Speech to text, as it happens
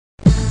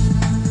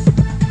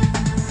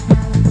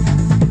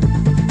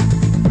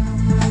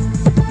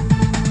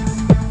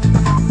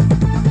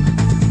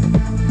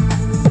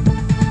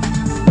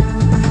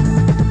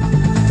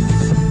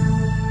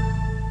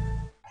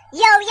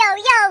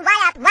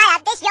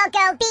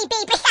girl, beep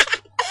beep.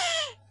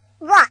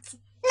 What?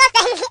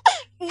 Nothing.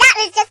 That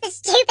was just the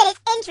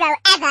stupidest intro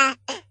ever.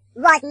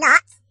 Was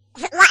not.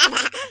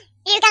 Whatever.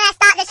 You gonna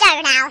start the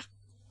show now?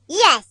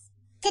 Yes.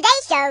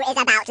 Today's show is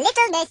about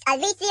little Miss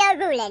Olesya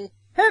Rulin,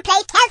 who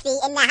played Kelsey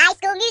in the High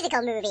School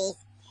Musical movies.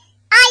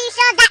 Are you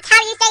sure that's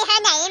how you say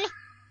her name?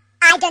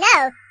 I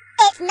dunno.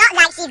 It's not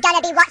like she's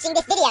gonna be watching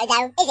this video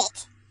though, is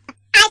it?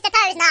 I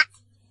suppose not.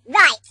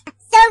 Right.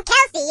 So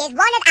Kelsey is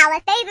one of our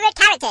favourite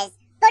characters,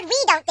 but we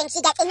don't think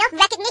she gets enough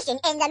recognition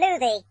in the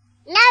movie.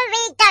 No,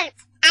 we don't.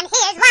 And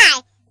here's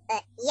why.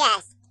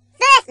 Yes.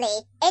 Firstly,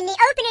 in the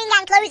opening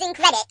and closing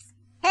credits,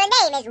 her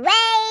name is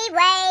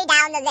way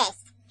down the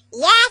list.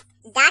 Yes,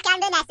 Zach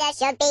and Vanessa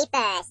should be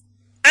first.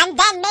 And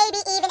then maybe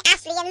even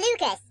Ashley and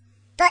Lucas.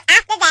 But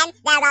after them,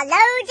 there are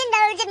loads and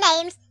loads of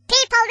names,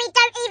 people we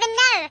don't even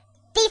know,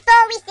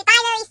 before we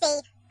finally see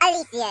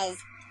Olesya's.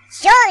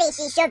 Surely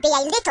she should be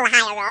a little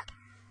higher up.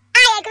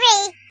 I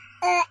agree.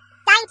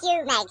 Thank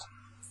you, Meg.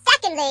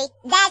 Secondly,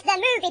 there's the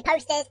movie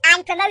posters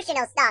and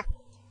promotional stuff.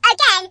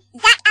 Again,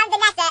 Zach and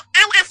Vanessa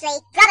and Ashley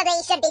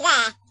probably should be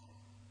there.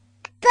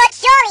 But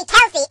surely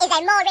Kelsey is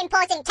a more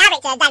important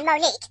character than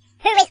Monique,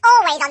 who is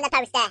always on the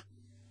poster.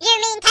 You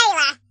mean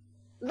Taylor?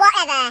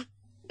 Whatever.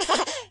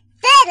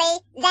 Thirdly,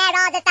 there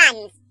are the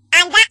fans,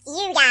 and that's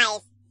you guys.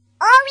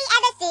 All we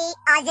ever see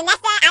are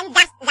Vanessa and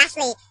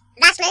Ashley?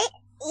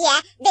 Yeah,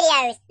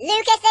 videos.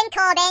 Lucas and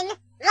Corbin.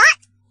 What?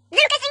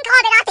 Lucas and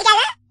Corbin are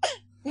together?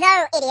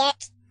 No,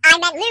 idiot. I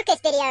meant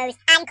Lucas videos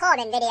and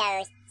Corbin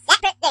videos.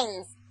 Separate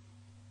things.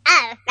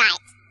 Oh,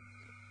 right.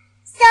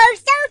 So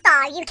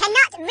far you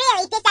cannot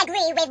really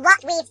disagree with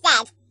what we've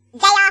said.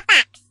 They are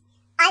facts.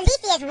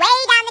 Olesya's way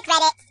down the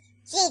credits,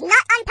 she's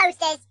not on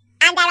posters,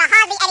 and there are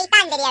hardly any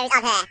fan videos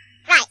of her.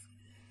 Right.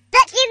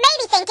 But you may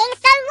be thinking,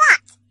 so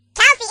what?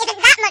 Kelsey isn't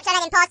that much of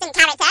an important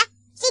character.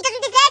 She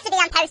doesn't deserve to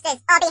be on posters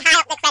or be high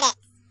up the credits.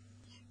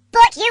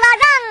 But you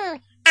are wrong,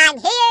 and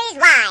here's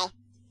why.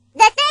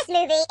 The first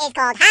movie is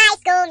called High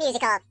School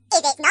Musical,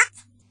 is it not?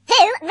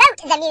 Who wrote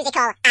the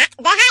musical at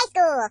the high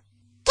school?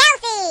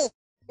 Kelsey!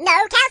 No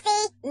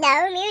Kelsey, no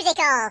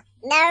musical.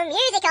 No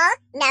musical,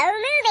 no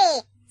movie.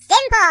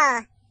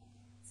 Simple.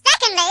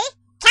 Secondly,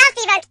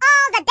 Kelsey wrote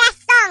all the best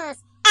songs.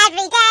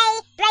 Every Day,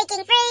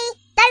 Breaking Free,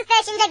 both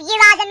versions of You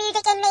Are the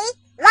Music in Me,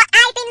 What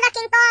I've Been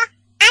Looking For,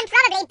 and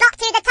probably got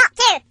to the top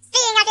too,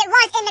 seeing as it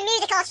was in the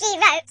musical she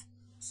wrote.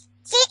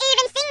 She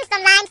even sings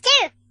some lines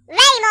too,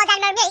 way more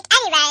than Monique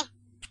anyway.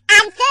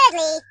 And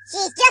thirdly,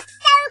 she's just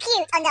so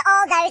cute under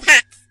all those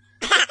hats.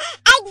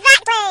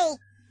 Exactly!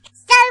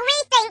 So we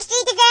think she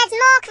deserves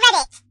more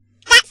credit.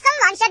 That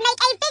someone should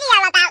make a video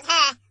about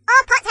her, or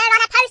put her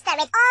on a poster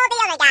with all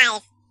the other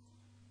guys.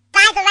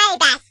 By the way,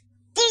 Beth,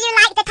 do you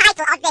like the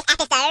title of this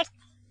episode?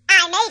 I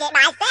made it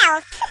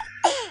myself.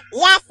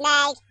 Yes,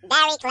 Meg,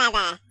 very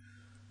clever.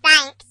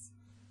 Thanks.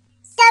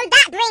 So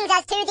that brings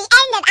us to the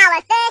end of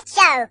our first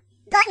show.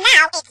 But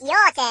now it's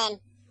your turn.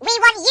 We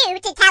want you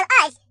to tell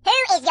us who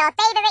is your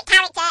favourite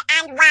character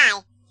and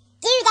why.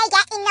 Do they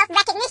get enough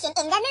recognition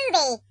in the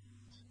movie?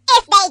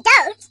 If they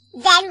don't,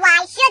 then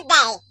why should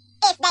they?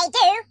 If they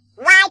do,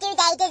 why do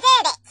they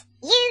deserve it?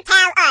 You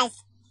tell us.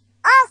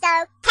 Also,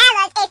 tell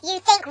us if you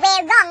think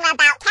we're wrong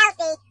about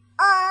Kelsey,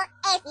 or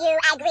if you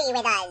agree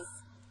with us.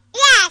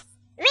 Yes,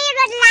 we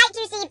would like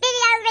to see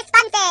video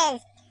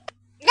responses.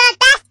 The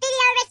best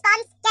video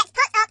response gets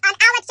put up on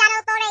our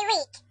channel for a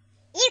week.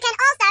 You can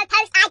also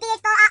post ideas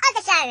for our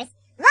other shows.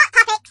 What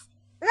topics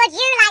would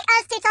you like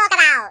us to talk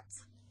about?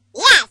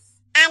 Yes,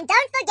 and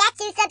don't forget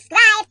to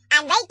subscribe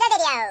and rate the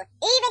video,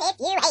 even if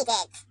you hate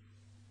it.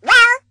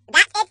 Well,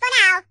 that's it for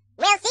now.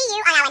 We'll see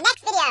you on our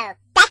next video.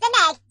 Beth and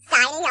Meg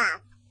signing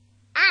off.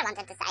 I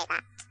wanted to say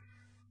that.